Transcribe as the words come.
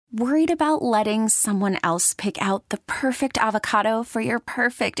Worried about letting someone else pick out the perfect avocado for your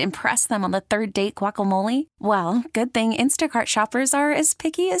perfect impress them on the third date guacamole? Well, good thing Instacart shoppers are as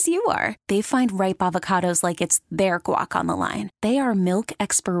picky as you are. They find ripe avocados like it's their guac on the line. They are milk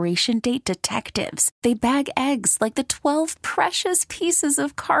expiration date detectives. They bag eggs like the 12 precious pieces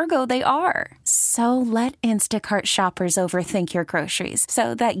of cargo they are. So let Instacart shoppers overthink your groceries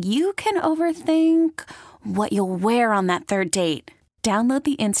so that you can overthink what you'll wear on that third date. Download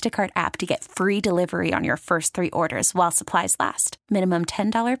the Instacart app to get free delivery on your first 3 orders while supplies last. Minimum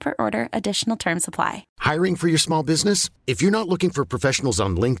 $10 per order. Additional terms apply. Hiring for your small business? If you're not looking for professionals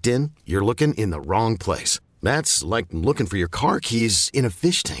on LinkedIn, you're looking in the wrong place. That's like looking for your car keys in a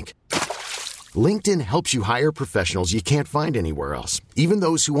fish tank. LinkedIn helps you hire professionals you can't find anywhere else, even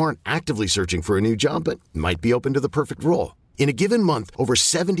those who aren't actively searching for a new job but might be open to the perfect role. In a given month, over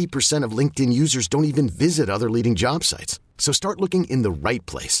 70% of LinkedIn users don't even visit other leading job sites. So start looking in the right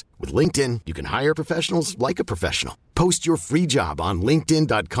place. With LinkedIn, you can hire professionals like a professional. Post your free job on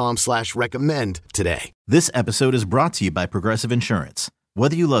linkedin.com/recommend today. This episode is brought to you by Progressive Insurance.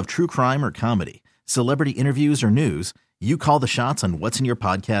 Whether you love true crime or comedy, celebrity interviews or news, you call the shots on what's in your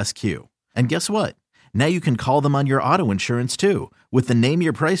podcast queue. And guess what? Now you can call them on your auto insurance too with the Name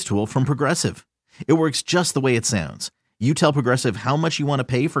Your Price tool from Progressive. It works just the way it sounds. You tell Progressive how much you want to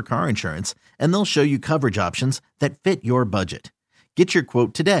pay for car insurance, and they'll show you coverage options that fit your budget. Get your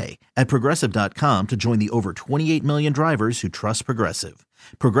quote today at Progressive.com to join the over 28 million drivers who trust Progressive.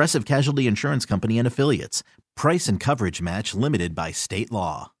 Progressive Casualty Insurance Company and Affiliates. Price and coverage match limited by state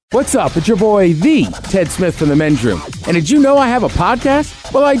law. What's up? It's your boy, The Ted Smith from The Men's Room. And did you know I have a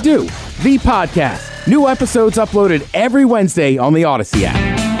podcast? Well, I do. The Podcast. New episodes uploaded every Wednesday on the Odyssey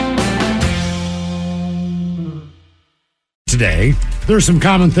app. Today, there are some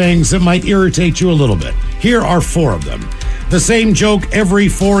common things that might irritate you a little bit. Here are 4 of them. The same joke every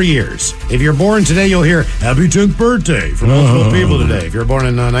 4 years. If you're born today, you'll hear, Happy 10th birthday from multiple people today. If you're born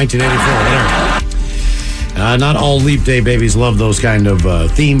in 1984, whatever. Not all Leap Day babies love those kind of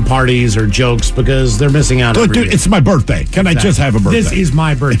theme parties or jokes because they're missing out every Dude, day. It's my birthday. Can I just have a birthday? This is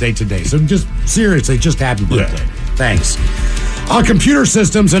my birthday today. So just seriously, just happy birthday. Yeah. Thanks. Computer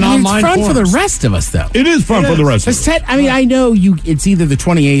systems and online it's fun forums. for the rest of us, though. It is fun for the rest of us. I know it's either the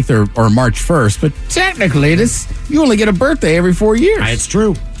 28th or March 1st, but technically, you only get a birthday every 4 years. It's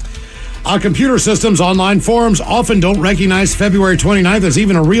true. Computer systems, online forums often don't recognize February 29th as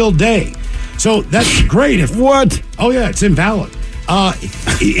even a real day. So that's great. What? Oh, yeah, it's invalid.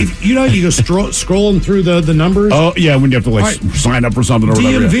 If, you go scrolling through the numbers. Oh, yeah, when you have to sign up for something or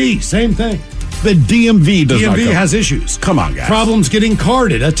whatever. DMV, same thing. The DMV does not DMV has issues. Come on, guys. Problems getting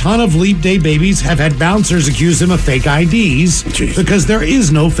carded. A ton of Leap Day babies have had bouncers accuse them of fake IDs because there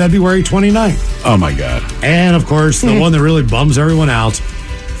is no February 29th. Oh, my God. And, of course, the one that really bums everyone out,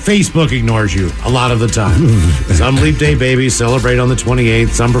 Facebook ignores you a lot of the time. Some Leap Day babies celebrate on the 28th.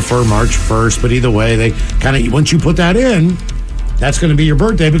 Some prefer March 1st. But either way, they kind of, once you put that in, that's going to be your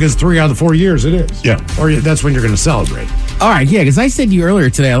birthday because 3 out of the 4 years it is. Yeah. Or that's when you're going to celebrate. All right, yeah, because I said to you earlier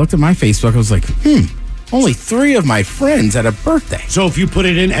today, I looked at my Facebook, I was like, only 3 of my friends had a birthday. So if you put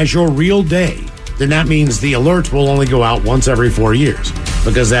it in as your real day, then that means the alert will only go out once every 4 years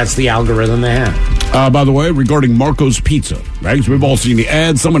because that's the algorithm they have. By the way, regarding Marco's Pizza, right? So we've all seen the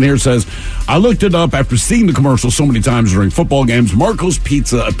ad. Someone here says, I looked it up after seeing the commercial so many times during football games. Marco's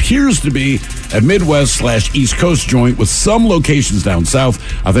Pizza appears to be a Midwest/East Coast joint with some locations down south.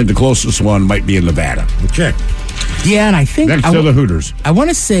 I think the closest one might be in Nevada. Check. Yeah, and I think next to the Hooters. I want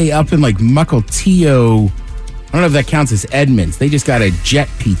to say up in like Mukilteo, I don't know if that counts as Edmonds. They just got a Jet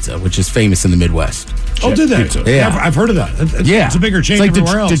Pizza, which is famous in the Midwest. Oh, did they? Pizza. Yeah, I've heard of that. It's a bigger chain it's like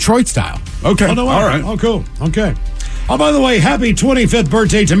everywhere else. Detroit style. Okay, oh, no, all right. Oh, cool. Okay. Oh, by the way, happy 25th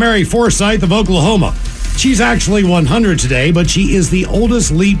birthday to Mary Forsyth of Oklahoma. She's actually 100 today, but she is the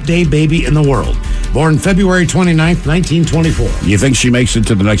oldest Leap Day baby in the world. Born February 29th, 1924. You think she makes it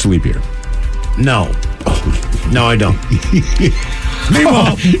to the next leap year? No. No, I don't.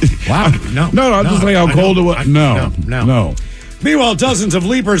 Meanwhile, wow. No, I'm just saying how cold it was. No. Meanwhile, dozens of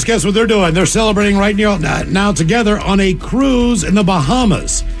leapers, guess what they're doing? They're celebrating right now together on a cruise in the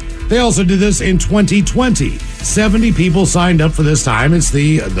Bahamas. They also did this in 2020. 70 people signed up for this time. It's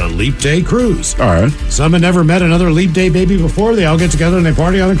the Leap Day cruise. All right. Some had never met another Leap Day baby before. They all get together and they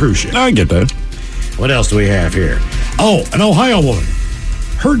party on a cruise ship. I get that. What else do we have here? Oh, an Ohio woman.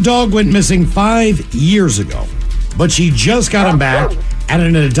 Her dog went missing 5 years ago, but she just got him back at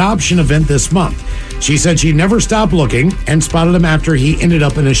an adoption event this month. She said she never stopped looking and spotted him after he ended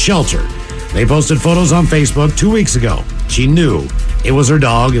up in a shelter. They posted photos on Facebook 2 weeks ago. She knew it was her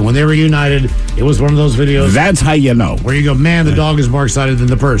dog, and when they were reunited, it was one of those videos. That's how you know. Where you go, man, the dog is more excited than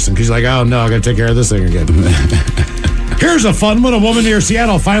the person, because you're like, oh, no, I got to take care of this thing again. Here's a fun one. A woman near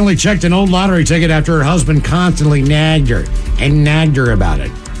Seattle finally checked an old lottery ticket after her husband constantly nagged her about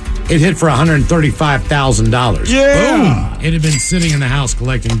it. It hit for $135,000. Yeah. Boom. It had been sitting in the house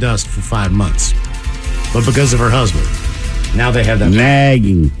collecting dust for 5 months. But because of her husband, now they have that.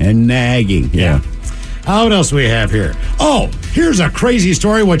 Nagging. Yeah. What else do we have here? Oh, here's a crazy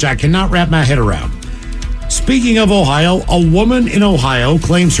story which I cannot wrap my head around. Speaking of Ohio, a woman in Ohio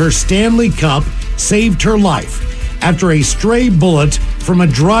claims her Stanley Cup saved her life after a stray bullet from a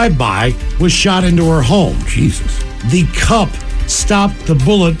drive-by was shot into her home. Jesus. The cup stopped the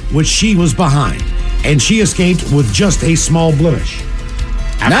bullet which she was behind, and she escaped with just a small blemish.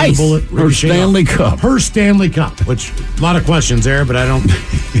 After Nice. The bullet Her Stanley Cup. Her Stanley Cup, which a lot of questions there, but I don't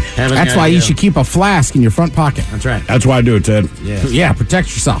have any That's why idea. you should keep a flask in your front pocket. That's right. That's why I do it, Ted. Yeah, protect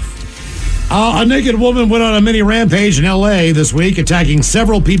yourself. A naked woman went on a mini rampage in L.A. this week, attacking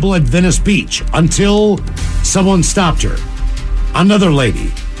several people at Venice Beach until someone stopped her. Another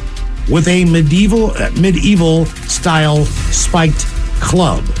lady with a medieval style spiked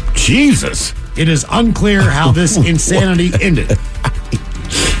club. Jesus. It is unclear how this insanity ended.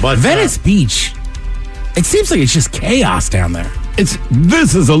 But Venice Beach, it seems like it's just chaos down there.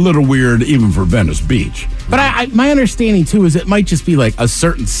 This is a little weird even for Venice Beach. But my understanding, too, is it might just be like a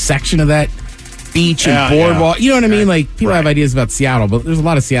certain section of that beach and boardwalk. Yeah. You know what I mean? Like, people have ideas about Seattle, but there's a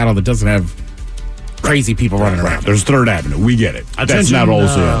lot of Seattle that doesn't have crazy people running around. There's 3rd Avenue. We get it. That's not all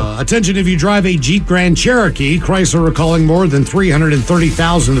Seattle. Attention if you drive a Jeep Grand Cherokee. Chrysler recalling more than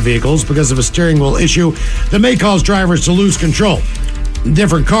 330,000 of the vehicles because of a steering wheel issue that may cause drivers to lose control.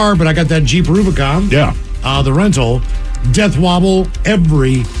 Different car, but I got that Jeep Rubicon. Yeah. The rental. Death wobble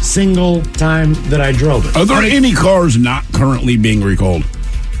every single time that I drove it. Are there any cars not currently being recalled?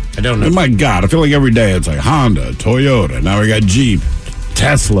 I don't know. Oh my God, I feel like every day it's like Honda, Toyota, now we got Jeep,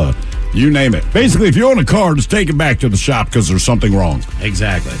 Tesla, you name it. Basically, if you own a car, just take it back to the shop because there's something wrong.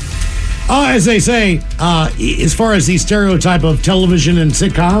 Exactly. As they say, as far as the stereotype of television and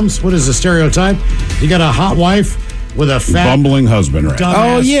sitcoms, what is the stereotype? You got a hot wife with a fat, Bumbling husband, right?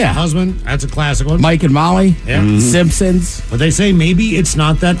 dumbass Oh, yeah. husband. That's a classic one. Mike and Molly, Yeah. Simpsons. But they say maybe it's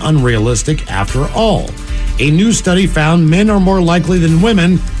not that unrealistic after all. A new study found men are more likely than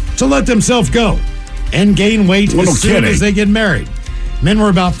women to let themselves go and gain weight Well, no as soon kidding. as they get married. Men were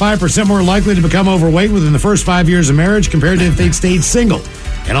about 5% more likely to become overweight within the first 5 years of marriage compared to if they'd stayed single,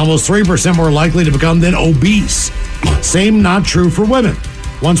 and almost 3% more likely to become then obese. Same not true for women.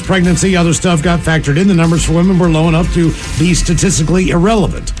 Once pregnancy, other stuff got factored in. The numbers for women were low enough to be statistically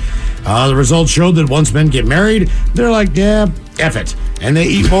irrelevant. The results showed that once men get married, they're like, yeah, F it. And they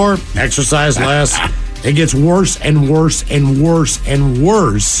eat more, exercise less. It gets worse and worse and worse and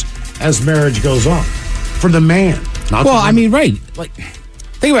worse as marriage goes on. For the man. Not Well, the I woman. mean, right. Like,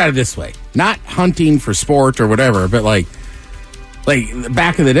 think about it this way. Not hunting for sport or whatever, but like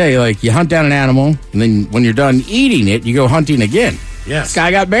back in the day, like you hunt down an animal, and then when you're done eating it, you go hunting again. Yes. This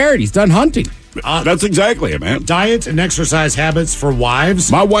guy got married. He's done hunting. That's exactly it, man. Diet and exercise habits for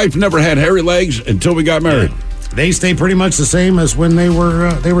wives. My wife never had hairy legs until we got married. They stay pretty much the same as when they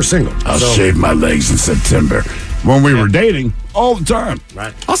were single. I'll So- shave my legs in September. When we were dating, all the time.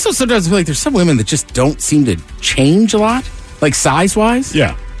 Right. Also, sometimes I feel like there's some women that just don't seem to change a lot, like size-wise.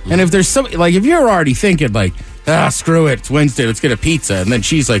 Yeah. And if there's some, like, if you're already thinking, like, screw it, it's Wednesday, let's get a pizza, and then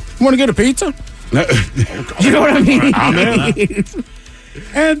she's like, you want to get a pizza? You know what I mean? I'm in.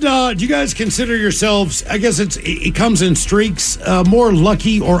 And do you guys consider yourselves, I guess it comes in streaks, more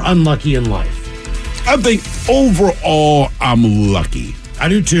lucky or unlucky in life? I think overall, I'm lucky. I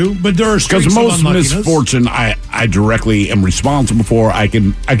do too, but there are streaks Because of most unluckiness. misfortune I directly am responsible for. I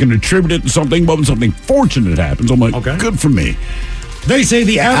can attribute it to something, but when something fortunate happens, I'm like, Okay. good for me. They say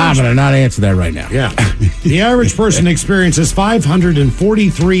the I'm average... going to not answer that right now. Yeah. The average person experiences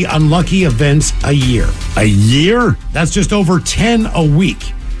 543 unlucky events a year. A year? That's just over 10 a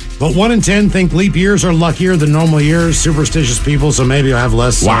week. But 1 in 10 think leap years are luckier than normal years. Superstitious people, so maybe you'll have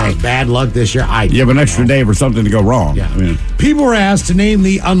less Wow. bad luck this year. You have an extra day for something to go wrong. Yeah. I mean, People were asked to name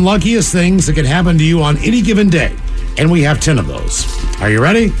the unluckiest things that could happen to you on any given day. And we have 10 of those. Are you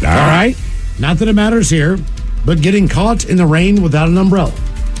ready? All right. Not that it matters here, but getting caught in the rain without an umbrella.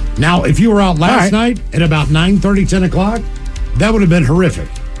 Now, if you were out last night at about 9:30, 10 o'clock, that would have been horrific.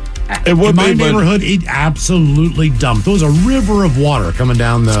 it would In my be, but neighborhood, it absolutely dumped. There was a river of water coming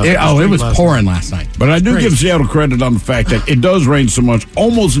down the It street was last pouring last night. But I do Crazy. give Seattle credit on the fact that it does rain so much,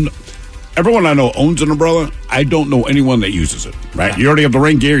 almost Everyone I know owns an umbrella. I don't know anyone that uses it, right? You already have the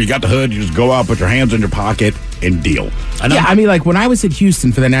rain gear, you got the hood, you just go out, put your hands in your pocket, and deal. Yeah, I mean, like when I was at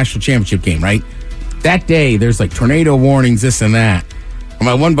Houston for the national championship game, right? That day, there's like tornado warnings, this and that. And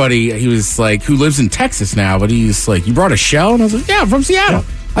my one buddy, he was like, who lives in Texas now, but he's like, you brought a shell? And I was like, yeah, I'm from Seattle.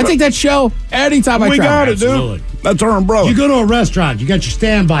 Yeah. I take that shell anytime I travel. We got it, dude. Absolutely. That's our umbrella. You go to a restaurant, you got your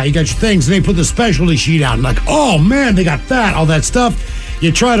standby, you got your things, and they put the specialty sheet out. And like, oh, man, they got that, all that stuff.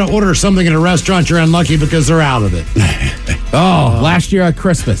 You try to order something in a restaurant, you're unlucky because they're out of it. Last year at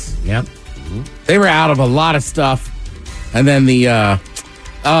Christmas. Yep. They were out of a lot of stuff. And then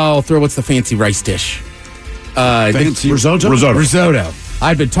what's the fancy rice dish? Fancy risotto? Risotto.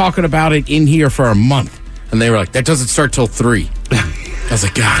 I'd been talking about it in here for a month. And they were like, that doesn't start till 3. I was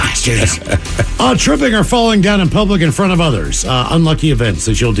like, God, jeez. Tripping or falling down in public in front of others. Unlucky events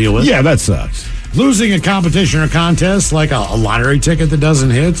that you'll deal with. Yeah, that sucks. Losing a competition or contest, like a lottery ticket that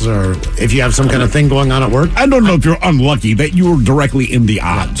doesn't hit, or if you have some kind of thing going on at work. I don't know if you're unlucky that you were directly in the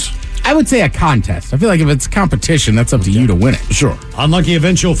odds. I would say a contest. I feel like if it's competition, that's up to you to win it. Sure. Unlucky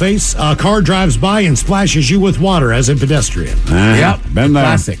event you'll face. A car drives by and splashes you with water as a pedestrian. Yep. Been there.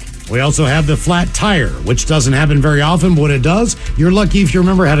 Classic. We also have the flat tire, which doesn't happen very often, but when it does, you're lucky if you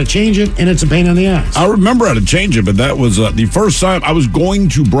remember how to change it, and it's a pain in the ass. I remember how to change it, but that was the first time I was going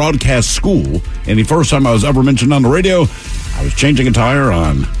to broadcast school, and the first time I was ever mentioned on the radio, I was changing a tire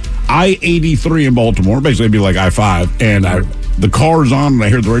on I-83 in Baltimore, basically it'd be like I-5, and the car's on, and I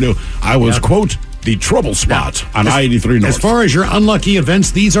hear the radio. I was, quote, the trouble spot on I-83 North. As far as your unlucky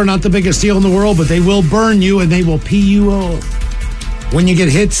events, these are not the biggest deal in the world, but they will burn you, and they will pee you off. When you get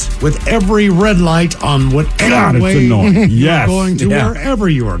hit with every red light on whatever way you're going to, wherever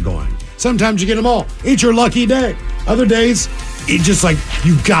you are going. Sometimes you get them all. It's your lucky day. Other days, it's just like,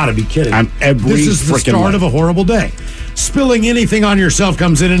 you gotta be kidding. This is the start of a horrible day. Spilling anything on yourself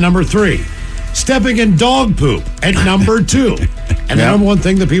comes in at number 3. Stepping in dog poop at number 2. And the number one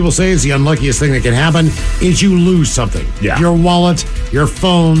thing that people say is the unluckiest thing that can happen is you lose something. Yeah. Your wallet, your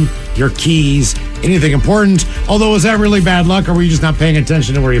phone, your keys, anything important. Although, is that really bad luck, or were you just not paying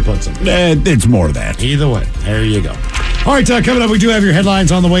attention to where you put something? It's more of that. Either way, there you go. All right, coming up, we do have your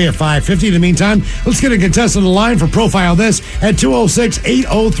headlines on the way at 5:50. In the meantime, let's get a contestant on the line for Profile This at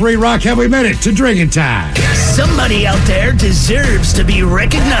 206-803-ROCK. Have we made it to drinking time? Somebody out there deserves to be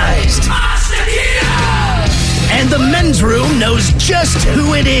recognized. And the men's room knows just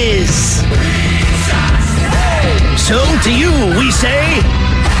who it is. So to you, we say,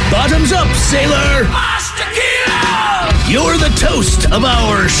 bottoms up, sailor. You're the toast of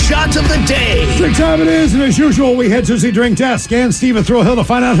our shot of the day. Drink time it is, and as usual, we head to the drink desk and Steve at Thrill Hill to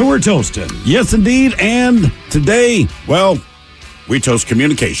find out who we're toasting. Yes, indeed. And today, well, we toast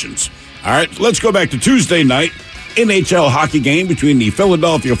communications. All right, let's go back to Tuesday night. NHL hockey game between the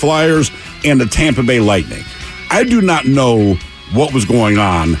Philadelphia Flyers and the Tampa Bay Lightning. I do not know what was going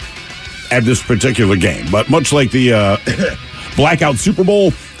on at this particular game, but much like the blackout Super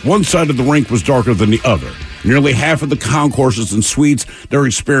Bowl, one side of the rink was darker than the other. Nearly half of the concourses and suites, they're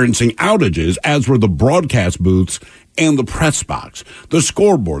experiencing outages, as were the broadcast booths and the press box. The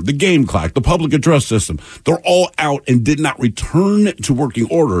scoreboard, the game clock, the public address system, they're all out and did not return to working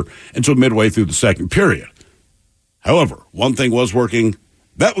order until midway through the second period. However, one thing was working.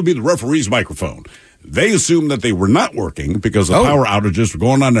 That would be the referee's microphone. They assumed that they were not working because the power outages were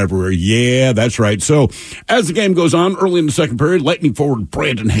going on everywhere. Yeah, that's right. So as the game goes on, early in the second period, Lightning forward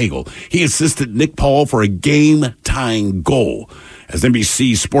Brandon Hagel, he assisted Nick Paul for a game-tying goal. As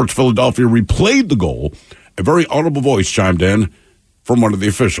NBC Sports Philadelphia replayed the goal, a very audible voice chimed in from one of the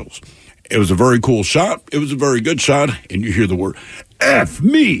officials. It was a very cool shot. It was a very good shot. And you hear the word, F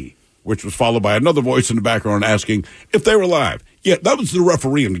me, which was followed by another voice in the background asking if they were live. Yeah, that was the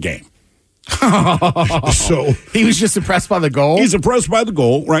referee in the game. So he was just impressed by the goal? He's impressed by the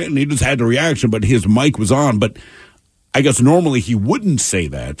goal, right? And he just had the reaction, but his mic was on. But I guess normally he wouldn't say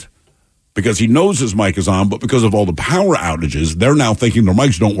that because he knows his mic is on, but because of all the power outages, they're now thinking their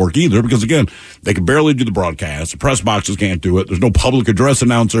mics don't work either because, again, they can barely do the broadcast. The press boxes can't do it. There's no public address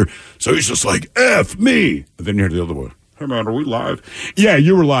announcer. So he's just like, F me. And then you hear the other one. Hey, man, are we live? Yeah,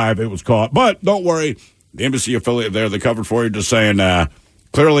 you were live. It was caught. But don't worry. The embassy affiliate there, they covered for you, just saying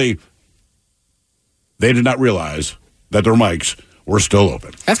clearly they did not realize that their mics were still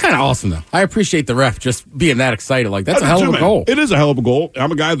open. That's kind of awesome, though. I appreciate the ref just being that excited. Like, that's a hell of a goal. It is a hell of a goal.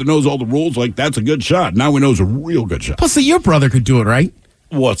 I'm a guy that knows all the rules. Like, that's a good shot. Now we know it's a real good shot. Plus, your brother could do it, right?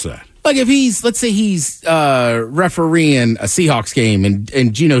 What's that? Like, if let's say he's refereeing a Seahawks game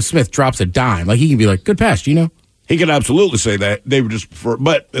and Geno Smith drops a dime. Like, he can be like, good pass, Geno. He can absolutely say that. They were just,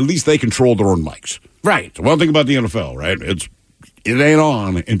 but at least they control their own mics. Right. So one thing about the NFL, right? It's it ain't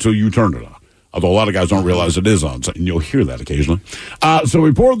on until you turn it on. Although a lot of guys don't realize it is on, and you'll hear that occasionally. So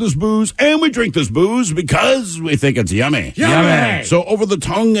we pour this booze, and we drink this booze because we think it's yummy. Yummy! So over the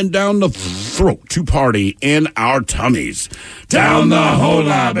tongue and down the throat to party in our tummies. Down the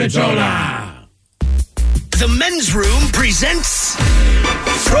hola bichola. The Men's Room presents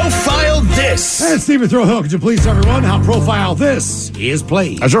Profile This. And Stephen Throwhill, could you please tell everyone how Profile This is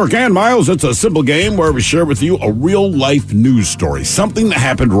played? I sure can, Miles. It's a simple game where we share with you a real-life news story, something that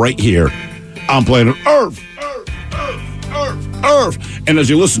happened right here on planet Earth. And as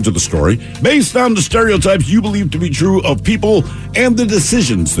you listen to the story, based on the stereotypes you believe to be true of people and the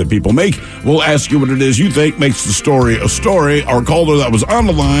decisions that people make, we'll ask you what it is you think makes the story a story. Our caller that was on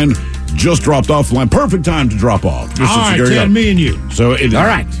the line just dropped off the line. Perfect time to drop off. All right, Ted, me and you. So all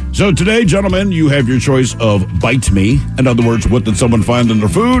right. So today, gentlemen, you have your choice of bite me. In other words, what did someone find in their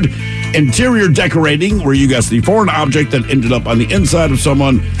food? Interior decorating, where you guess the foreign object that ended up on the inside of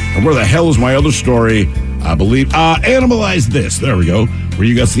someone. And where the hell is my other story? I believe. Animalize this. There we go. Where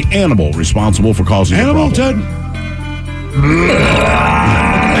you guess the animal responsible for causing the problem. Ted?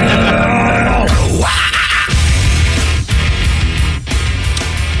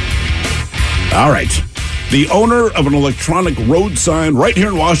 All right. The owner of an electronic road sign right here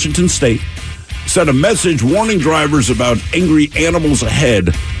in Washington State said a message warning drivers about angry animals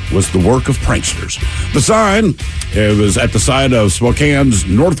ahead was the work of pranksters. The sign, it was at the side of Spokane's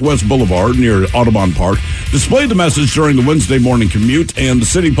Northwest Boulevard near Audubon Park, displayed the message during the Wednesday morning commute, and the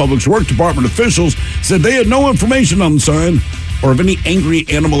city Public Works Department officials said they had no information on the sign or of any angry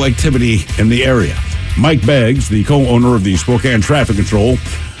animal activity in the area. Mike Beggs, the co-owner of the Spokane Traffic Control,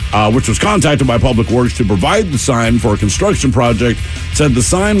 which was contacted by Public Works to provide the sign for a construction project, said the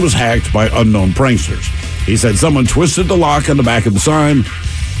sign was hacked by unknown pranksters. He said someone twisted the lock on the back of the sign,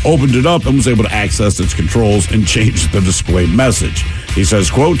 opened it up, and was able to access its controls and change the displayed message. He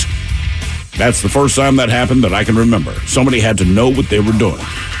says, quote, "That's the first time that happened that I can remember. Somebody had to know what they were doing."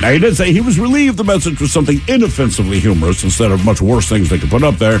 Now, he did say he was relieved the message was something inoffensively humorous instead of much worse things they could put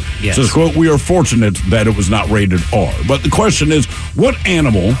up there. Yes. Says, quote, "We are fortunate that it was not rated R." But the question is, what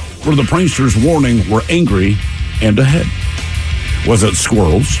animal were the pranksters warning were angry and ahead? Was it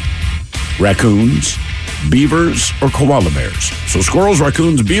squirrels, raccoons, beavers, or koala bears? So squirrels,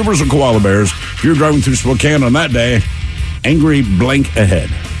 raccoons, beavers, or koala bears, if you're driving through Spokane on that day, angry blank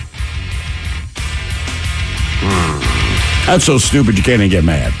ahead. That's so stupid you can't even get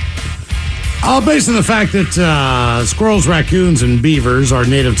mad. Based on the fact that squirrels, raccoons, and beavers are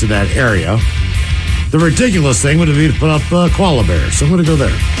native to that area, the ridiculous thing would be to put up koala bears. So I'm going to go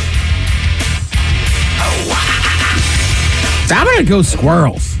there. I'm going to go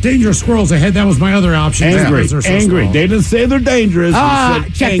squirrels. Dangerous squirrels ahead. That was my other option. Angry. So angry. small. They didn't say they're dangerous.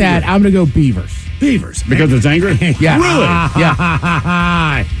 Check angry. that. I'm going to go beavers. Beavers. Because it's angry? Yeah. Really?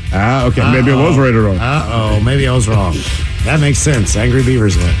 Yeah. Okay. Maybe it was right or wrong. Maybe I was wrong. That makes sense. Angry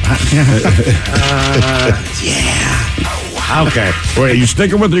beavers win. Yeah. Okay. Wait, are you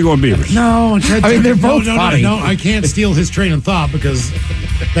sticking with it or you going beavers? No. I mean, they're both funny. No, I can't steal his train of thought because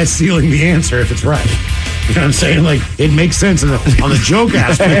that's stealing the answer if it's right. You know what I'm saying? Like, it makes sense on the joke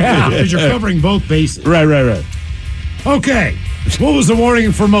aspect because you're covering both bases. Right. Okay. What was the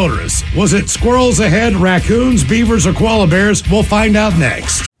warning for motorists? Was it squirrels ahead, raccoons, beavers, or koala bears? We'll find out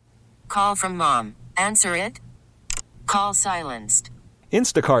next. Call from mom. Answer it. Call silenced.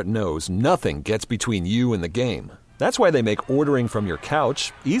 Instacart knows nothing gets between you and the game. That's why they make ordering from your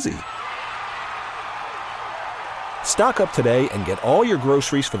couch easy. Stock up today and get all your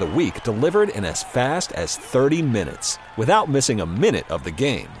groceries for the week delivered in as fast as 30 minutes without missing a minute of the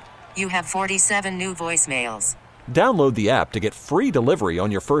game. You have 47 new voicemails. Download the app to get free delivery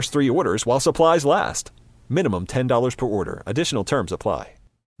on your first 3 orders while supplies last. Minimum $10 per order. Additional terms apply.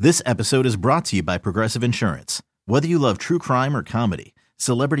 This episode is brought to you by Progressive Insurance. Whether you love true crime or comedy,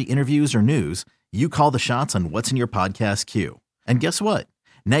 celebrity interviews or news, you call the shots on what's in your podcast queue. And guess what?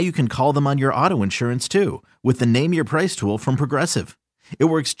 Now you can call them on your auto insurance too with the Name Your Price tool from Progressive. It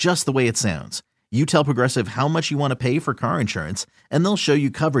works just the way it sounds. You tell Progressive how much you want to pay for car insurance, and they'll show you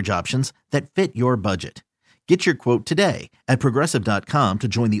coverage options that fit your budget. Get your quote today at Progressive.com to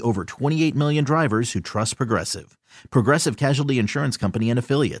join the over 28 million drivers who trust Progressive. Progressive Casualty Insurance Company and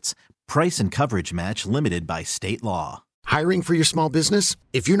Affiliates. Price and coverage match limited by state law. Hiring for your small business?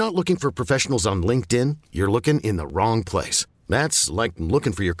 If you're not looking for professionals on LinkedIn, you're looking in the wrong place. That's like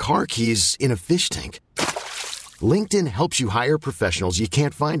looking for your car keys in a fish tank. LinkedIn helps you hire professionals you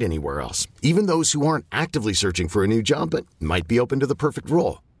can't find anywhere else, even those who aren't actively searching for a new job but might be open to the perfect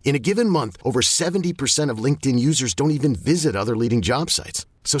role. In a given month, over 70% of LinkedIn users don't even visit other leading job sites.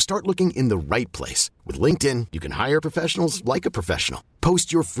 So start looking in the right place. With LinkedIn, you can hire professionals like a professional.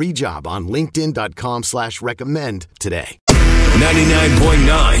 Post your free job on linkedin.com/recommend today.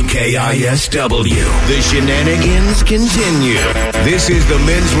 99.9 KISW. The shenanigans continue. This is the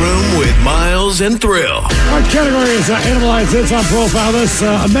Men's Room with Miles and Thrill. Our category is Animalize This on Profile This.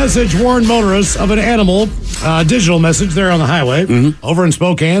 A message warned motorists of an animal, digital message there on the highway over in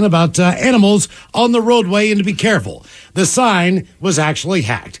Spokane about animals on the roadway and to be careful. The sign was actually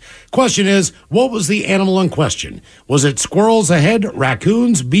hacked. Question is, what was the animal in question? Was it squirrels ahead,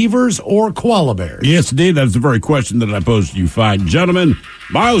 raccoons, beavers, or koala bears? Yes, indeed. That's the very question that I posed to you fine gentlemen.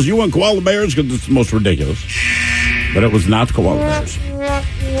 Miles, you want koala bears because it's the most ridiculous. But it was not koala bears.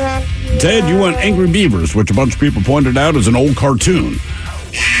 Ted, you want angry beavers, which a bunch of people pointed out as an old cartoon.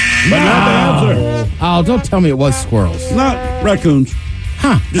 But not the answer. Oh, don't tell me it was squirrels. Not raccoons.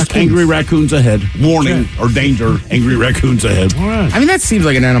 Huh. Just raccoons. angry raccoons ahead. Warning or danger, angry raccoons ahead. All right. I mean, that seems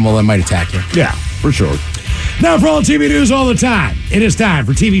like an animal that might attack you. Yeah, for sure. Now, for all TV news all the time, it is time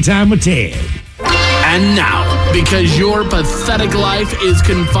for TV Time with Ted. And now, because your pathetic life is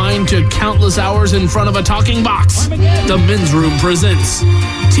confined to countless hours in front of a talking box, the Men's Room presents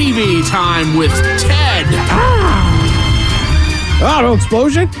TV Time with Ted. Oh, no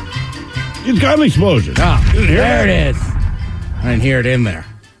explosion? You got an explosion. Oh, there it is. I didn't hear it in there.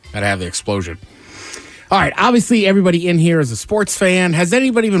 Gotta have the explosion. All right, obviously everybody in here is a sports fan. Has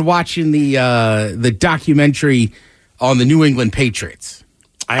anybody been watching the documentary on the New England Patriots?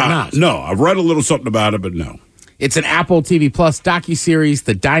 I have not. No, I've read a little something about it, but no. It's an Apple TV Plus docuseries,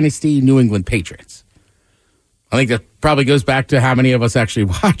 The Dynasty New England Patriots. I think that probably goes back to how many of us actually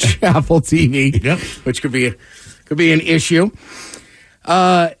watch Apple TV, which could be an issue.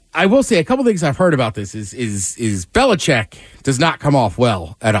 I will say a couple things I've heard about this is Belichick does not come off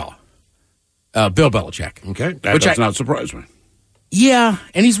well at all. Bill Belichick. Okay. That does not surprise me. Yeah,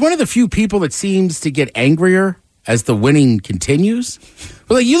 and he's one of the few people that seems to get angrier as the winning continues.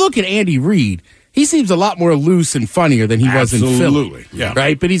 But like you look at Andy Reid, he seems a lot more loose and funnier than he was in Philly. Absolutely, yeah.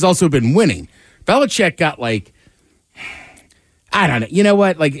 Right? But he's also been winning. Belichick got like, I don't know. You know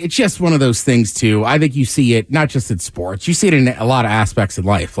what? Like, it's just one of those things, too. I think you see it not just in sports. You see it in a lot of aspects in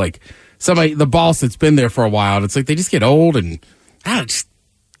life. Like, the boss that's been there for a while, it's like they just get old and, I don't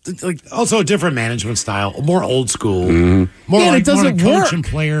know, like, also a different management style, more old school. Mm-hmm. More yeah, like it doesn't coach work. and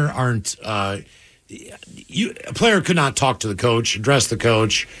player aren't. A player could not talk to the coach, address the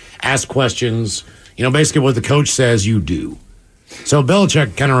coach, ask questions. You know, basically what the coach says, you do. So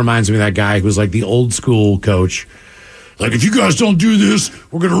Belichick kind of reminds me of that guy who was like the old school coach. Like, if you guys don't do this,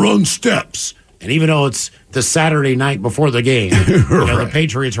 we're going to run steps. And even though it's the Saturday night before the game, the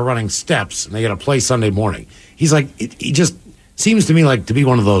Patriots are running steps and they got to play Sunday morning. He's like, he just seems to me like to be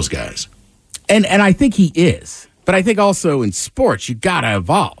one of those guys. And I think he is. But I think also in sports, you got to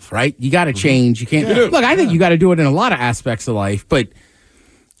evolve, right? You got to change. You can't. Yeah. Look, I think you got to do it in a lot of aspects of life. But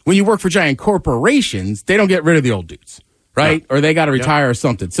when you work for giant corporations, they don't get rid of the old dudes. Right? Yeah. Or they got to retire or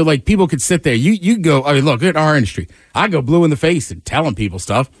something. So, like, people could sit there. You go, I mean, look, at our industry. I go blue in the face and telling people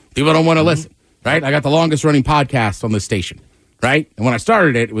stuff. People don't want to listen. Right? I got the longest running podcast on this station. Right? And when I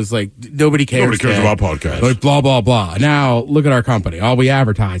started it, it was like, nobody cares. Nobody cares about podcasts. Like, blah, blah, blah. Now, look at our company. All we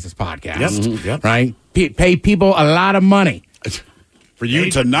advertise is podcasts. Yep. Right? Pay people a lot of money. For you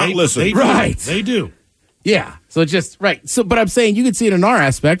to not listen. They do. Yeah. So it's just right. So, but I'm saying you can see it in our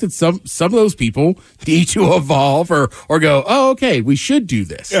aspect that some of those people need to evolve or go, oh, okay, we should do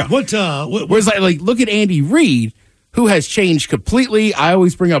this. Yeah. Whereas like look at Andy Reid, who has changed completely. I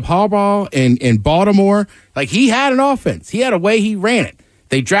always bring up Harbaugh in Baltimore. Like he had an offense. He had a way he ran it.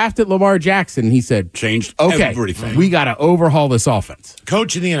 They drafted Lamar Jackson and he said, changed okay, everything. We got to overhaul this offense.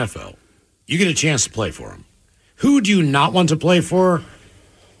 Coach in the NFL, you get a chance to play for him. Who do you not want to play for?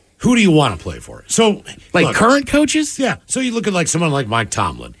 Who do you want to play for? So, like current coaches? Yeah. So you look at like someone like Mike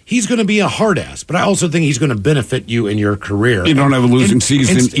Tomlin. He's going to be a hard ass, but I also think he's going to benefit you in your career. You don't have a losing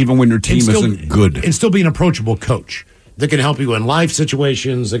season even when your team isn't good. And still be an approachable coach that can help you in life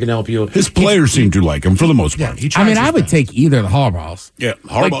situations, that can help you. His players seem to like him for the most part. Yeah, I mean, I would take either of the Harbaughs. Yeah,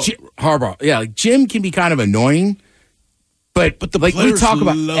 Harbaugh. Yeah, like Jim can be kind of annoying, but the like we talk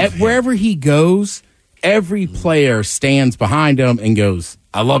about wherever he goes, every player stands behind him and goes,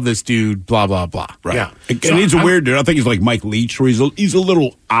 I love this dude, blah, blah, blah. Right. Yeah. And he's a weird dude. I think he's like Mike Leach, where he's a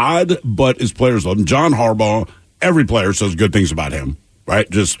little odd, but his players love him. John Harbaugh, every player says good things about him, right?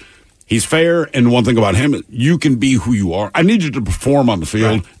 Just, he's fair, and one thing about him, you can be who you are. I need you to perform on the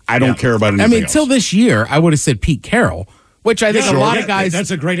field. Right. I don't care about anything else. Until this year, I would have said Pete Carroll, which I think a lot of guys.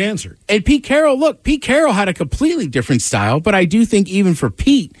 That's a great answer. And Pete Carroll had a completely different style, but I do think even for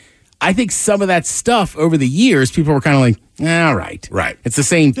Pete, I think some of that stuff over the years, people were kind of like, all right. Right. It's the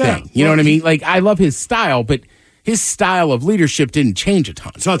same thing. You know what I mean? Like, I love his style, but his style of leadership didn't change a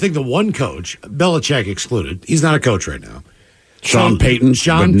ton. So I think the one coach, Belichick excluded, he's not a coach right now. Sean Payton.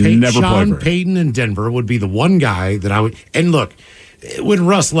 Sean Payton in Denver would be the one guy that I would. And look, when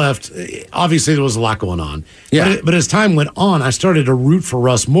Russ left, obviously there was a lot going on. Yeah. But as time went on, I started to root for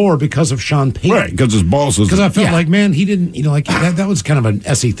Russ more because of Sean Payton. Right, because his boss was. Because I felt like, man, he didn't, like that was kind of an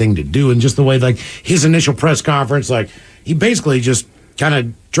SE thing to do. And just the way, like, his initial press conference, like, he basically just kind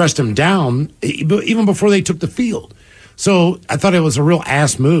of dressed him down even before they took the field. So I thought it was a real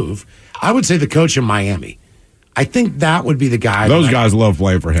ass move. I would say the coach in Miami. I think that would be the guy. Those guys love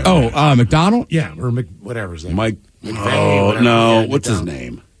playing for him. Oh, McDonald? Yeah, or whatever his name. Mike. McVay, No. What's his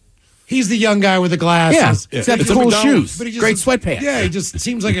name? He's the young guy with the glasses. Yeah. He's got the cool shoes. But he Great sweatpants. Yeah, he just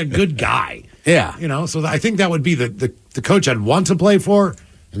seems like a good guy. Yeah. So I think that would be the coach I'd want to play for.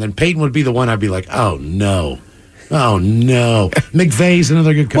 And then Peyton would be the one I'd be like, oh, no. McVay's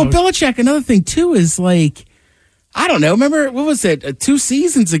another good coach. Well, Belichick, another thing, too, is like, I don't know. Remember, what was it, 2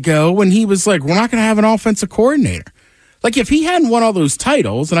 seasons ago when he was like, we're not going to have an offensive coordinator. Like, if he hadn't won all those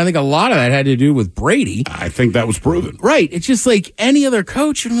titles, and I think a lot of that had to do with Brady. I think that was proven. Right. It's just like any other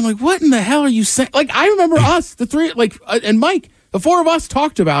coach. And I'm like, what in the hell are you saying? Like, I remember us, the three, like, and Mike, the four of us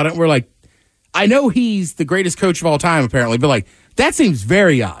talked about it. And we're like, I know he's the greatest coach of all time, apparently, but like, that seems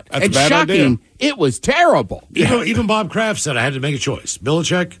very odd. That's and a bad shocking. idea. It was terrible. Even Bob Kraft said I had to make a choice,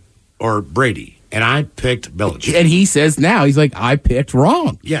 Belichick or Brady. And I picked Belichick. And he says now, he's like, I picked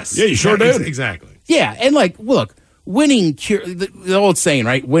wrong. Yes. Yeah, you sure did. Exactly. Yeah. And like, look, winning the old saying,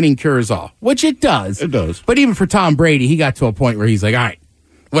 right? Winning cures all, which it does. It does. But even for Tom Brady, he got to a point where he's like, all right,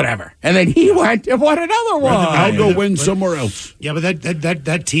 whatever. And then he went and won another one. I'll go win somewhere else. Yeah, but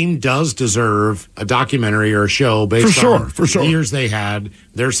that team does deserve a documentary or a show based on the years they had,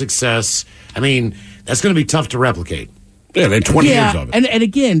 their success. I mean, that's going to be tough to replicate. Yeah, they had 20 years of it. And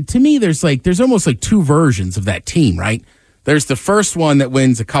again, to me, there's almost like two versions of that team, right? There's the first one that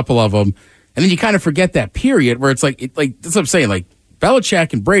wins a couple of them, and then you kind of forget that period where it's like that's what I'm saying. Like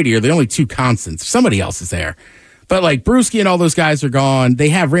Belichick and Brady are the only two constants. Somebody else is there, but like Brewski and all those guys are gone. They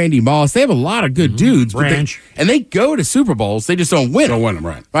have Randy Moss. They have a lot of good dudes, Branch, and they go to Super Bowls. They just don't win. Don't win them,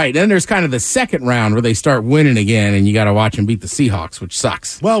 right? Right. Then there's kind of the second round where they start winning again, and you got to watch them beat the Seahawks, which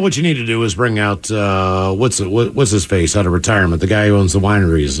sucks. Well, what you need to do is bring out what's his face out of retirement, the guy who owns the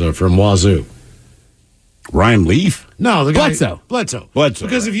wineries from Wazoo. Ryan Leaf? No, the guy Bledsoe.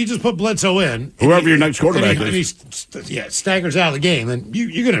 Because if you just put Bledsoe in, whoever your next quarterback and he staggers out of the game, then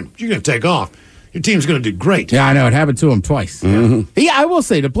you're gonna take off. Your team's gonna do great. Yeah, I know it happened to him twice. Mm-hmm. Yeah, I will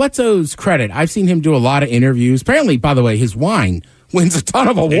say to Bledsoe's credit, I've seen him do a lot of interviews. Apparently, by the way, his wine wins a ton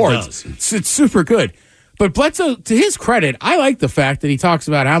of awards. It's super good. But Bledsoe, to his credit, I like the fact that he talks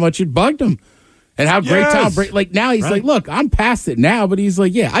about how much it bugged him and how great Tom Brady. Like now, he's like, look, I'm past it now. But he's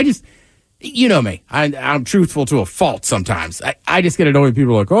like, yeah, I just. You know me. I'm truthful to a fault sometimes. I just get annoyed when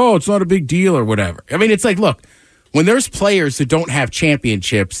people are like, oh, it's not a big deal or whatever. I mean, it's like, look, when there's players who don't have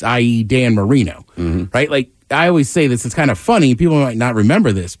championships, i.e. Dan Marino, right? Like, I always say this, it's kind of funny. People might not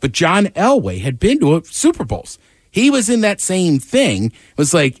remember this, but John Elway had been to Super Bowls. He was in that same thing. It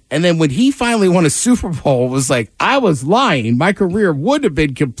was like, and then when he finally won a Super Bowl, it was like, I was lying. My career would have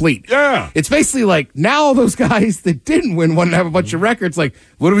been complete. Yeah. It's basically like now all those guys that didn't win one and have a bunch of records. Like,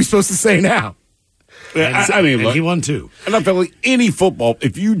 what are we supposed to say now? Yeah, I mean, look, he won too. And I feel like any football,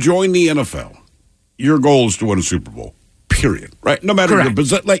 if you join the NFL, your goal is to win a Super Bowl. Period. Right? No matter your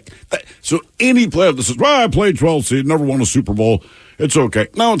position. Like, so any player that says, well, I played 12 seed, never won a Super Bowl, it's okay.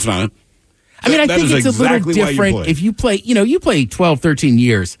 No, it's not. I mean, I think it's a little different if you play, you play 12, 13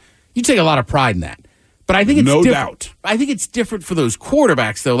 years. You take a lot of pride in that. But I think it's no different. Doubt. I think it's different for those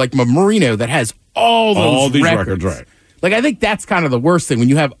quarterbacks, though, like Marino that has all these records. Right. Like, I think that's kind of the worst thing when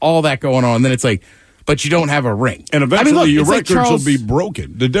you have all that going on, and then it's like, but you don't have a ring. And eventually your records will be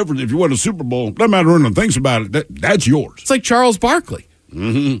broken. The difference, if you win a Super Bowl, doesn't matter who anyone thinks about it, that's yours. It's like Charles Barkley.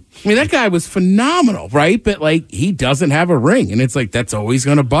 Mm-hmm. I mean, that guy was phenomenal, right? But, like, he doesn't have a ring, and it's like that's always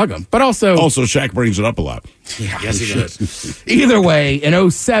going to bug him. But also Shaq brings it up a lot. Yeah, yes, he does. Either way, in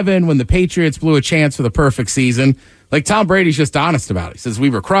 2007, when the Patriots blew a chance for the perfect season, like Tom Brady's just honest about it. He says, we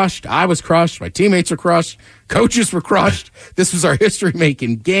were crushed. I was crushed. My teammates were crushed. Coaches were crushed. This was our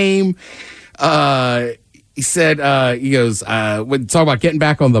history-making game. He said, he goes, when talk about getting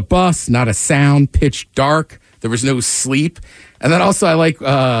back on the bus, not a sound, pitch dark. There was no sleep. And then also I like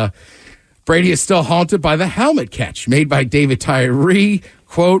Brady is still haunted by the helmet catch made by David Tyree.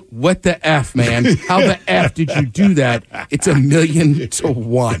 Quote, what the F, man? How the F did you do that? It's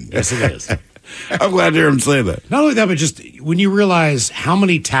 1,000,000-1. Yes, it is. I'm glad to hear him say that. Not only that, but just when you realize how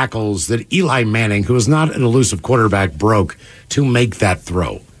many tackles that Eli Manning, who is not an elusive quarterback, broke to make that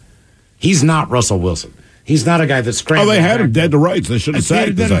throw. He's not Russell Wilson. He's not a guy that's scrambled. Oh, they had him dead to rights. They should have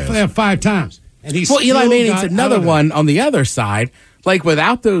sacked his ass. 5 times. And he's Eli Manning's another one on the other side. Like,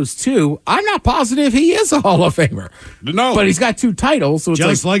 without those two, I'm not positive he is a Hall of Famer. No. But he's got 2 titles. So it's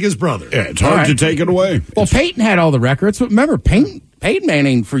just like his brother. Yeah, it's hard to take it away. Well, Peyton had all the records, but remember, Peyton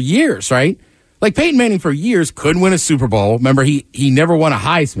Manning for years, right? Like, Peyton Manning for years couldn't win a Super Bowl. Remember, he never won a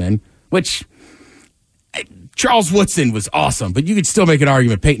Heisman, which Charles Woodson was awesome, but you could still make an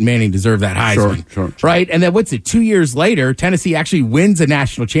argument Peyton Manning deserved that Heisman. Sure. Right? And then 2 years later, Tennessee actually wins a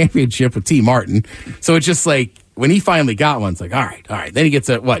national championship with T. Martin. So it's just like, when he finally got one, it's like, all right. Then he gets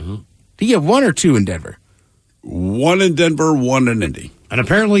Did he get 1 or 2 in Denver? 1 in Denver, 1 in Indy. And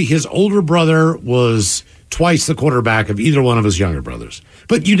apparently his older brother was twice the quarterback of either one of his younger brothers.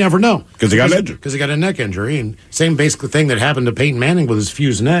 But you never know. Because he got injured. Because he got a neck injury. And same basically thing that happened to Peyton Manning with his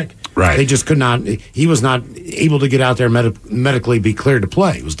fused neck. Right. They just could not, he was not able to get out there medically be cleared to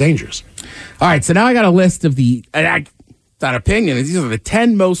play. It was dangerous. All right, so now I got a list of that opinion. These are the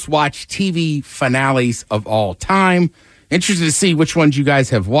 10 most watched TV finales of all time. Interested to see which ones you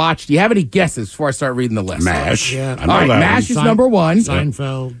guys have watched. Do you have any guesses before I start reading the list? MASH. Yeah. I know all right, that MASH one. is number 1.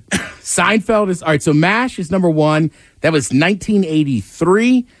 Seinfeld. Seinfeld is, all right, so MASH is number 1. That was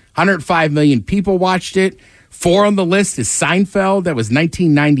 1983. 105 million people watched it. 4 on the list is Seinfeld. That was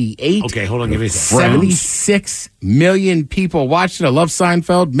 1998. Okay, hold on. Give me a second. 76 million people watched it. I love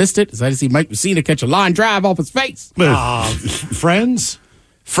Seinfeld. Missed it. As I see Mike Messina catch a line drive off his face. Friends?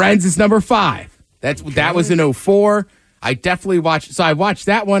 Friends is number 5. That was in 2004. I definitely watched. So I watched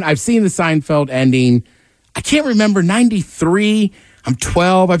that one. I've seen the Seinfeld ending. I can't remember 93. I'm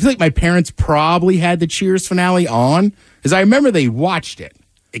 12. I feel like my parents probably had the Cheers finale on because I remember they watched it.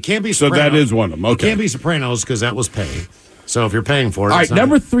 It can't be So Sopranos. that is one of them. Okay. It can't be Sopranos because that was paid. So if you're paying for it, All right, it's not-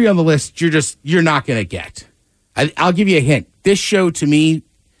 number 3 on the list. You're not going to get. I'll give you a hint. This show to me,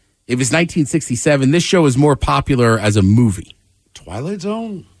 it was 1967. This show is more popular as a movie. Twilight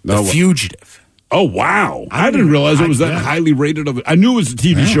Zone? The Fugitive. Oh, wow. I didn't realize it was that highly rated. I knew it was a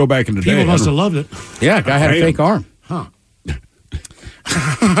TV show back in the day. People must have loved it. Yeah, guy had a fake arm. Huh.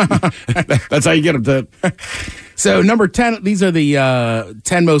 That's how you get them to. So number 10, these are the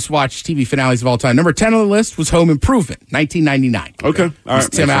 10 most watched TV finales of all time. Number 10 on the list was Home Improvement, 1999. Okay. All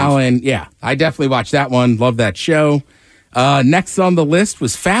right. Tim Allen. Yeah, I definitely watched that one. Love that show. Next on the list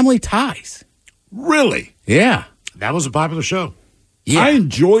was Family Ties. Really? Yeah. That was a popular show. Yeah. I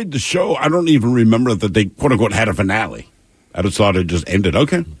enjoyed the show. I don't even remember that they, quote unquote, had a finale. I just thought it just ended.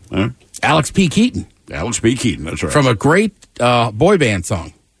 Okay. All right. Alex P. Keaton. Alex P. Keaton. That's right. From a great boy band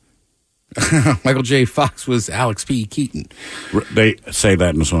song. Michael J. Fox was Alex P. Keaton. They say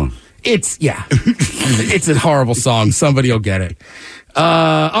that in the song. It's a horrible song. Somebody will get it.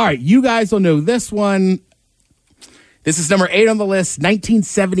 All right, you guys will know this one. This is number 8 on the list.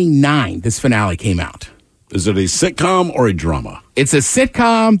 1979, this finale came out. Is it a sitcom or a drama? It's a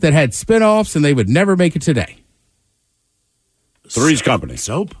sitcom that had spinoffs, and they would never make it today. Three's Company.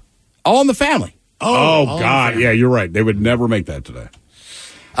 Soap? All in the Family. Oh God. Yeah, you're right. They would never make that today.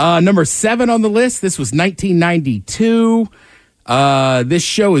 Number 7 on the list. This was 1992. This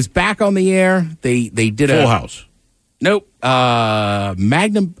show is back on the air. They did Full House. Nope.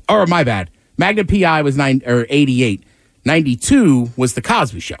 Magnum. Or my bad. Magnum PI was 88. 92 was the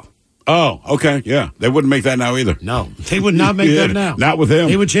Cosby Show. Oh, okay. Yeah, they wouldn't make that now either. No, they would not make that now. Not with him.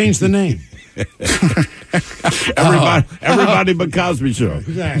 They would change the name. Everybody but Cosby Show.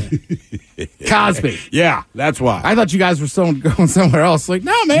 Cosby. Yeah, that's why. I thought you guys were going somewhere else. Like,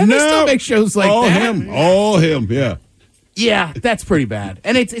 no, man, they still make shows like all that. All him. Yeah. Yeah, that's pretty bad.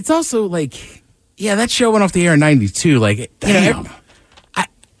 And it's also like, yeah, that show went off the air in 92. Like, damn.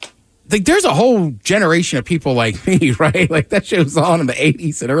 Like, there's a whole generation of people like me, right? Like, that show's on in the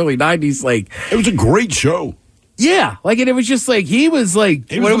 80s and early 90s. Like, it was a great show. Yeah, like, and it was just like he was like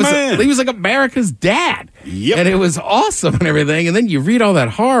he was like America's dad. Yep. And it was awesome and everything. And then you read all that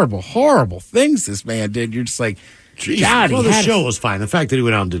horrible things this man did. You're just like, God, well, the show was fine. The fact that he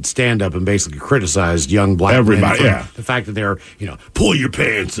went out and did stand up and basically criticized young black everybody, men for the fact that they're, pull your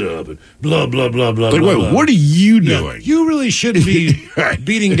pants up and blah blah blah blah. Like, blah, wait, blah. what are you doing? You really shouldn't be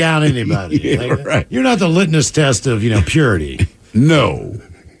beating down anybody. Yeah, right. You're not the litmus test of purity. No.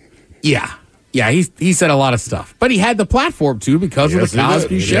 Yeah. Yeah, he said a lot of stuff. But he had the platform, too, because of the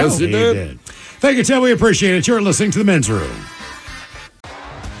Cosby Show. Yes, he did. Thank you, Tim. We appreciate it. You're listening to The Men's Room.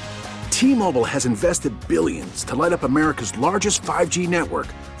 T-Mobile has invested billions to light up America's largest 5G network,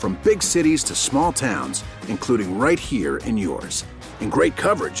 from big cities to small towns, including right here in yours. And great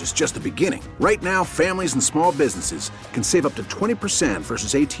coverage is just the beginning. Right now, families and small businesses can save up to 20%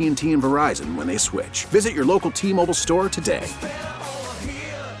 versus AT&T and Verizon when they switch. Visit your local T-Mobile store today.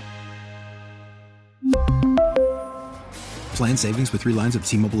 Plan savings with 3 lines of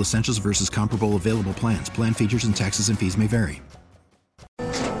T-Mobile Essentials versus comparable available plans. Plan features and taxes and fees may vary.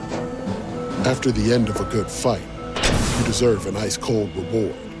 After the end of a good fight, you deserve an ice-cold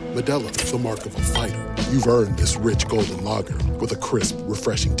reward. Modelo is the mark of a fighter. You've earned this rich golden lager with a crisp,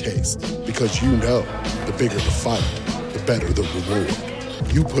 refreshing taste. Because you know, the bigger the fight, the better the reward.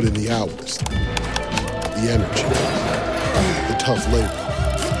 You put in the hours, the energy, the tough labor.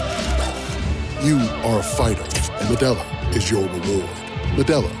 You are a fighter, and Modelo is your reward.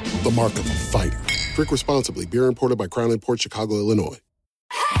 Modelo, the mark of a fighter. Drink responsibly. Beer imported by Crown Imports, Chicago, Illinois.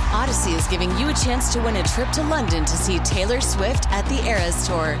 Odyssey is giving you a chance to win a trip to London to see Taylor Swift at the Eras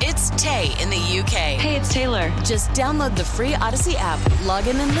Tour. It's Tay in the UK. Hey, it's Taylor. Just download the free Odyssey app, log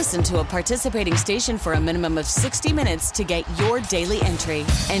in and listen to a participating station for a minimum of 60 minutes to get your daily entry.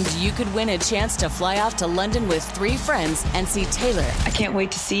 And you could win a chance to fly off to London with 3 friends and see Taylor. I can't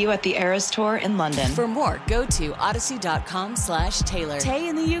wait to see you at the Eras Tour in London. For more, go to odyssey.com/Taylor. Tay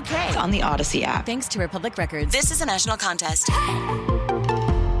in the UK. It's on the Odyssey app. Thanks to Republic Records. This is a national contest.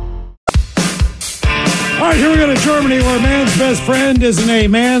 All right, here we go to Germany, where a man's best friend isn't a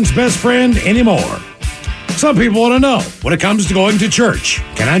man's best friend anymore. Some people want to know, when it comes to going to church,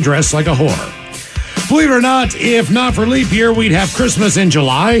 can I dress like a whore? Believe it or not, if not for leap year, we'd have Christmas in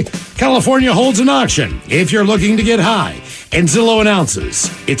July. California holds an auction if you're looking to get high. And Zillow announces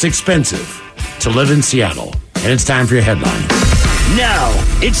it's expensive to live in Seattle. And it's time for your headline. Now,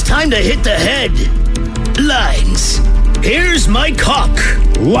 it's time to hit the headlines. Here's Mike Hawk.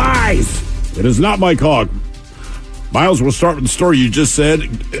 Lies. It is not Mike Hawk. Miles, we'll start with the story you just said.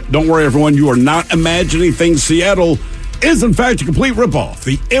 Don't worry, everyone. You are not imagining things. Seattle is, in fact, a complete ripoff.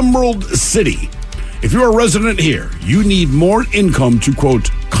 The Emerald City. If you're a resident here, you need more income to, quote,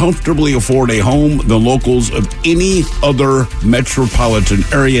 comfortably afford a home than locals of any other metropolitan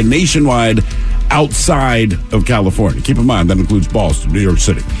area nationwide outside of California. Keep in mind, that includes Boston, New York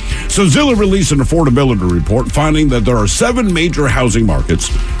City. So Zillow released an affordability report finding that there are 7 major housing markets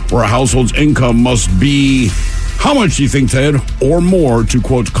where a household's income must be, how much do you think, Ted, or more to,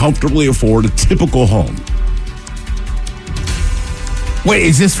 quote, comfortably afford a typical home? Wait,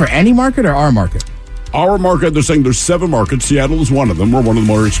 is this for any market or our market? Our market, they're saying there's 7 markets. Seattle is one of them. We're one of the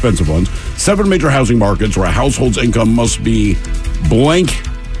more expensive ones. 7 major housing markets where a household's income must be blank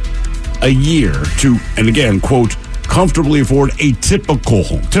a year to, and again, quote, comfortably afford a typical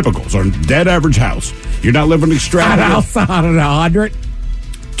home. Typical, so a dead average house. You're not living extravagant. I don't know, 100?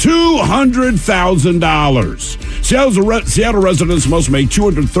 $200,000. Seattle residents must make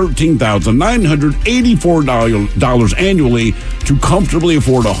 $213,984 annually to comfortably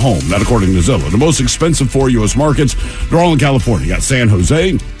afford a home. That according to Zillow. The most expensive 4 U.S. markets, they're all in California. You got San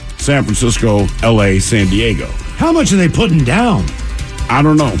Jose, San Francisco, L.A., San Diego. How much are they putting down? I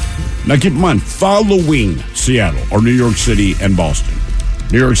don't know. Now, keep in mind, following Seattle are New York City and Boston.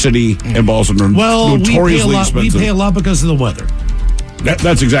 New York City and Boston are notoriously expensive. We pay a lot because of the weather.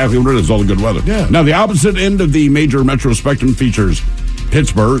 That's exactly what it is, all the good weather. Yeah. Now, the opposite end of the major metro spectrum features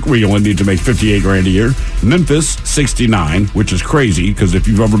Pittsburgh, where you only need to make $58,000 a year. Memphis, $69,000, which is crazy, because if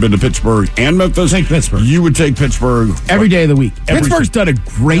you've ever been to Pittsburgh and Memphis, take Pittsburgh. You would take Pittsburgh every day of the week. Pittsburgh's done a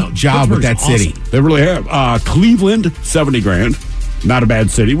great job with that city. They really have. Cleveland, $70,000. Not a bad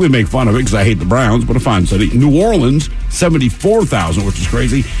city. We make fun of it because I hate the Browns, but a fine city. New Orleans, $74,000, which is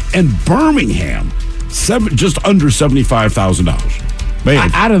crazy. And Birmingham, just under $75,000.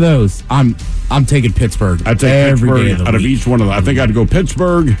 Man, out of those, I'm taking Pittsburgh. I'd take every Pittsburgh day of the out week. of each one of them. I think I'd go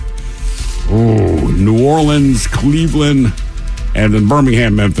Pittsburgh, New Orleans, Cleveland, and then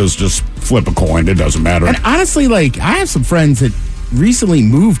Birmingham, Memphis. Just flip a coin. It doesn't matter. And honestly, like, I have some friends that recently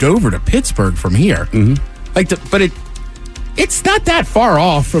moved over to Pittsburgh from here. Mm-hmm. But it's not that far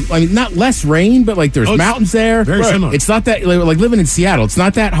off from, I mean, not less rain, but like there's mountains there. Very similar. It's not that, like living in Seattle, it's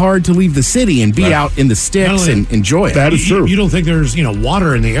not that hard to leave the city and be out in the sticks and enjoy it. That is true. You don't think there's,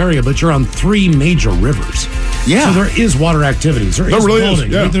 water in the area, but you're on 3 major rivers. Yeah. So there is water activities. There is really floating.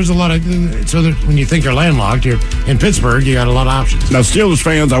 is, yeah. There's a lot of, when you think you're landlocked, you're in Pittsburgh, you got a lot of options. Now, Steelers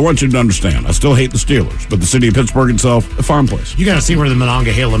fans, I want you to understand, I still hate the Steelers, but the city of Pittsburgh itself, a fine place. You got to see where the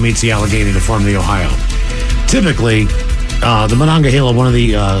Monongahela meets the Allegheny to form the Ohio. Typically, the Monongahela,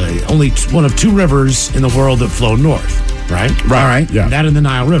 only one of 2 rivers in the world that flow north, right? Right. Yeah. That and the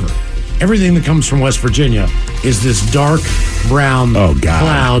Nile River. Everything that comes from West Virginia is this dark brown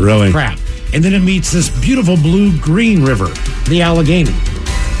cloud crap. And then it meets this beautiful blue-green river, the Allegheny.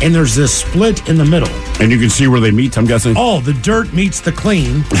 And there's this split in the middle. And you can see where they meet, I'm guessing? Oh, the dirt meets the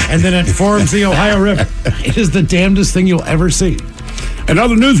clean, and then it forms the Ohio River. It is the damnedest thing you'll ever see. In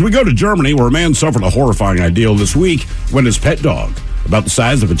other news, we go to Germany, where a man suffered a horrifying ordeal this week when his pet dog, about the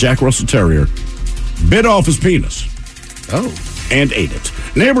size of a Jack Russell Terrier, bit off his penis. Oh. And ate it.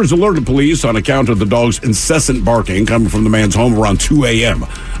 Neighbors alerted police on account of the dog's incessant barking coming from the man's home around 2 a.m.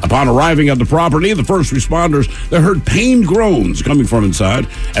 Upon arriving at the property, the first responders, they heard pained groans coming from inside.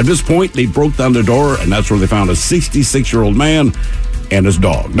 At this point, they broke down the door, and that's where they found a 66-year-old man and his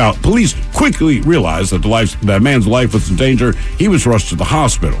dog. Now, police quickly realized that the man's life was in danger. He was rushed to the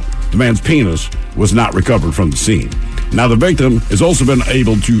hospital. The man's penis was not recovered from the scene. Now, the victim has also been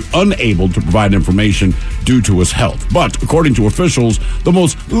unable to provide information due to his health. But according to officials, the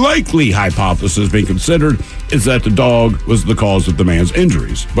most likely hypothesis being considered is that the dog was the cause of the man's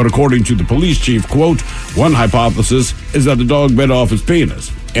injuries. But according to the police chief, quote, one hypothesis is that the dog bit off his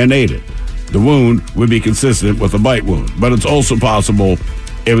penis and ate it. The wound would be consistent with a bite wound, but it's also possible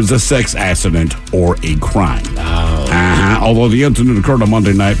it was a sex accident or a crime. Although the incident occurred on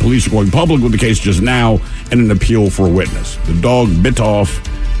Monday night, police are going public with the case just now in an appeal for a witness. The dog bit off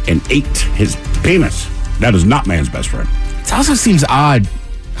and ate his penis. That is not man's best friend. It also seems odd,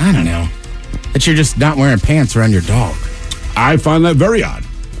 I don't know, that you're just not wearing pants around your dog. I find that very odd.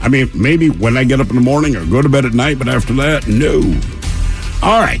 I mean, maybe when I get up in the morning or go to bed at night, but after that, no.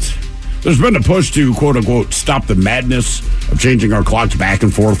 All right. There's been a push to, quote-unquote, stop the madness of changing our clocks back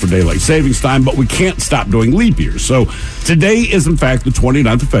and forth for daylight savings time, but we can't stop doing leap years. So today is, in fact, the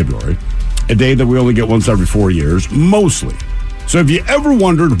 29th of February, a day that we only get once every 4 years, mostly. So if you ever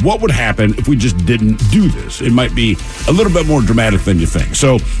wondered what would happen if we just didn't do this, it might be a little bit more dramatic than you think.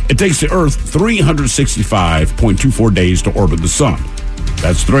 So it takes the Earth 365.24 days to orbit the sun.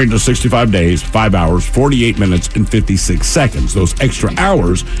 That's 365 days, 5 hours, 48 minutes, and 56 seconds. Those extra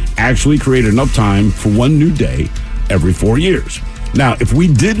hours actually create enough time for one new day every 4 years. Now, if we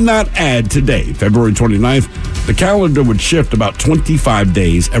did not add today, February 29th, the calendar would shift about 25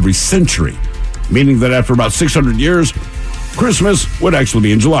 days every century, meaning that after about 600 years, Christmas would actually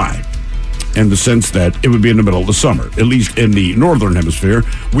be in July, in the sense that it would be in the middle of the summer, at least in the northern hemisphere.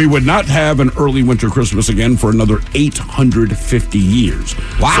 We would not have an early winter Christmas again for another 850 years.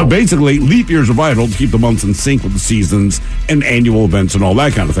 Wow. So basically, leap years are vital to keep the months in sync with the seasons and annual events and all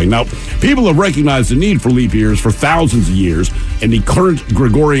that kind of thing. Now, people have recognized the need for leap years for thousands of years, and the current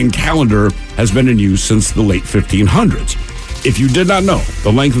Gregorian calendar has been in use since the late 1500s. If you did not know,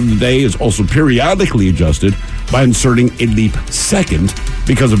 the length of the day is also periodically adjusted by inserting a leap second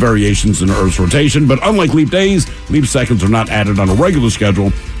because of variations in the Earth's rotation. But unlike leap days, leap seconds are not added on a regular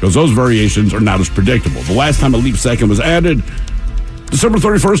schedule because those variations are not as predictable. The last time a leap second was added, December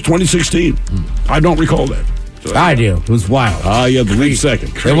 31st, 2016. I don't recall that. So, I do. It was wild. Yeah, the leap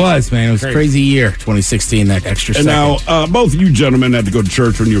second. It was, man. It was a crazy year, 2016, that extra second. And now, both of you gentlemen had to go to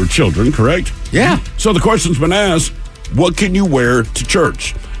church when you were children, correct? Yeah. So the question's been asked, what can you wear to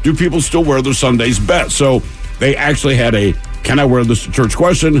church? Do people still wear their Sunday's best? So they actually had a can I wear this to church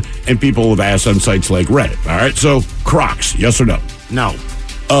question, and people have asked on sites like Reddit. All right, so Crocs, yes or no? No.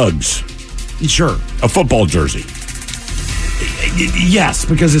 Uggs. Sure. A football jersey. Yes,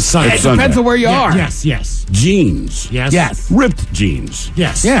 because it's Sunday. It depends on where you are. Yes. Jeans. Yes. Yes. Ripped jeans.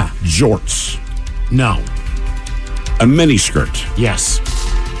 Yes. Yeah. Jorts. No. A mini skirt. Yes.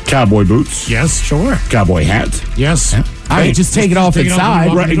 Cowboy boots. Yes, sure. Cowboy hat. Yes. All right, just take it off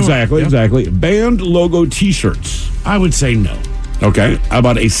inside. Right, exactly. Band logo T-shirts. I would say no. Okay. How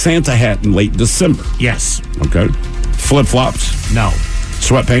about a Santa hat in late December? Yes. Okay. Flip-flops? No.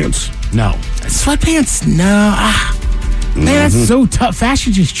 Sweatpants? No. Sweatpants? No. Man, that's so tough.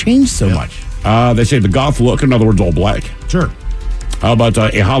 Fashion just changed so much. They say the goth look, in other words, all black. Sure. How about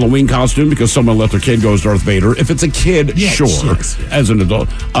a Halloween costume because someone let their kid go as Darth Vader? If it's a kid, sure. Yes. As an adult.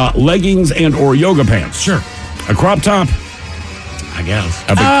 Leggings and or yoga pants. Sure. A crop top? I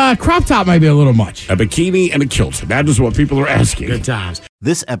guess. Crop top might be a little much. A bikini and a kilt. That is what people are asking. Good times.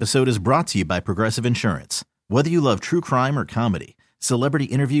 This episode is brought to you by Progressive Insurance. Whether you love true crime or comedy, celebrity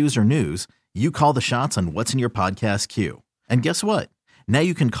interviews or news, you call the shots on what's in your podcast queue. And guess what? Now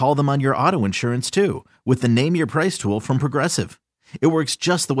you can call them on your auto insurance too with the Name Your Price tool from Progressive. It works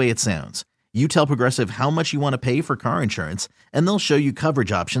just the way it sounds. You tell Progressive how much you want to pay for car insurance, and they'll show you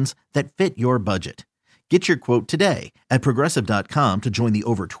coverage options that fit your budget. Get your quote today at Progressive.com to join the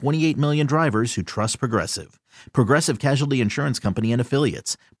over 28 million drivers who trust Progressive. Progressive Casualty Insurance Company and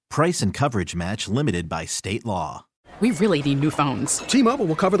Affiliates. Price and coverage match limited by state law. We really need new phones. T-Mobile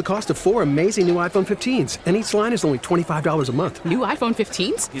will cover the cost of 4 amazing new iPhone 15s, and each line is only $25 a month. New iPhone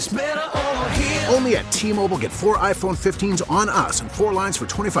 15s? It's better over here. Only at T-Mobile, get 4 iPhone 15s on us and 4 lines for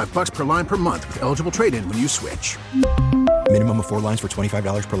 $25 per line per month with eligible trade-in when you switch. Minimum of 4 lines for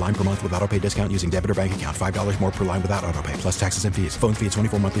 $25 per line per month with autopay discount using debit or bank account. $5 more per line without autopay, plus taxes and fees. Phone fee at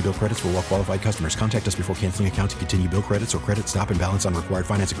 24 monthly bill credits for well-qualified customers. Contact us before canceling account to continue bill credits or credit stop and balance on required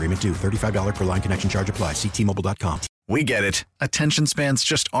finance agreement due. $35 per line connection charge applies. See T-Mobile.com. We get it. Attention spans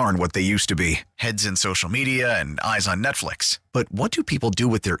just aren't what they used to be. Heads in social media and eyes on Netflix. But what do people do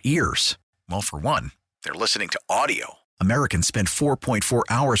with their ears? Well, for one, they're listening to audio. Americans spend 4.4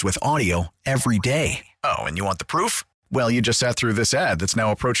 hours with audio every day. Oh, and you want the proof? Well, you just sat through this ad that's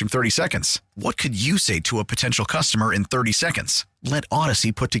now approaching 30 seconds. What could you say to a potential customer in 30 seconds? Let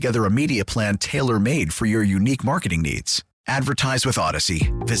Odyssey put together a media plan tailor-made for your unique marketing needs. Advertise with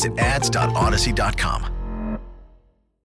Odyssey. Visit ads.odyssey.com.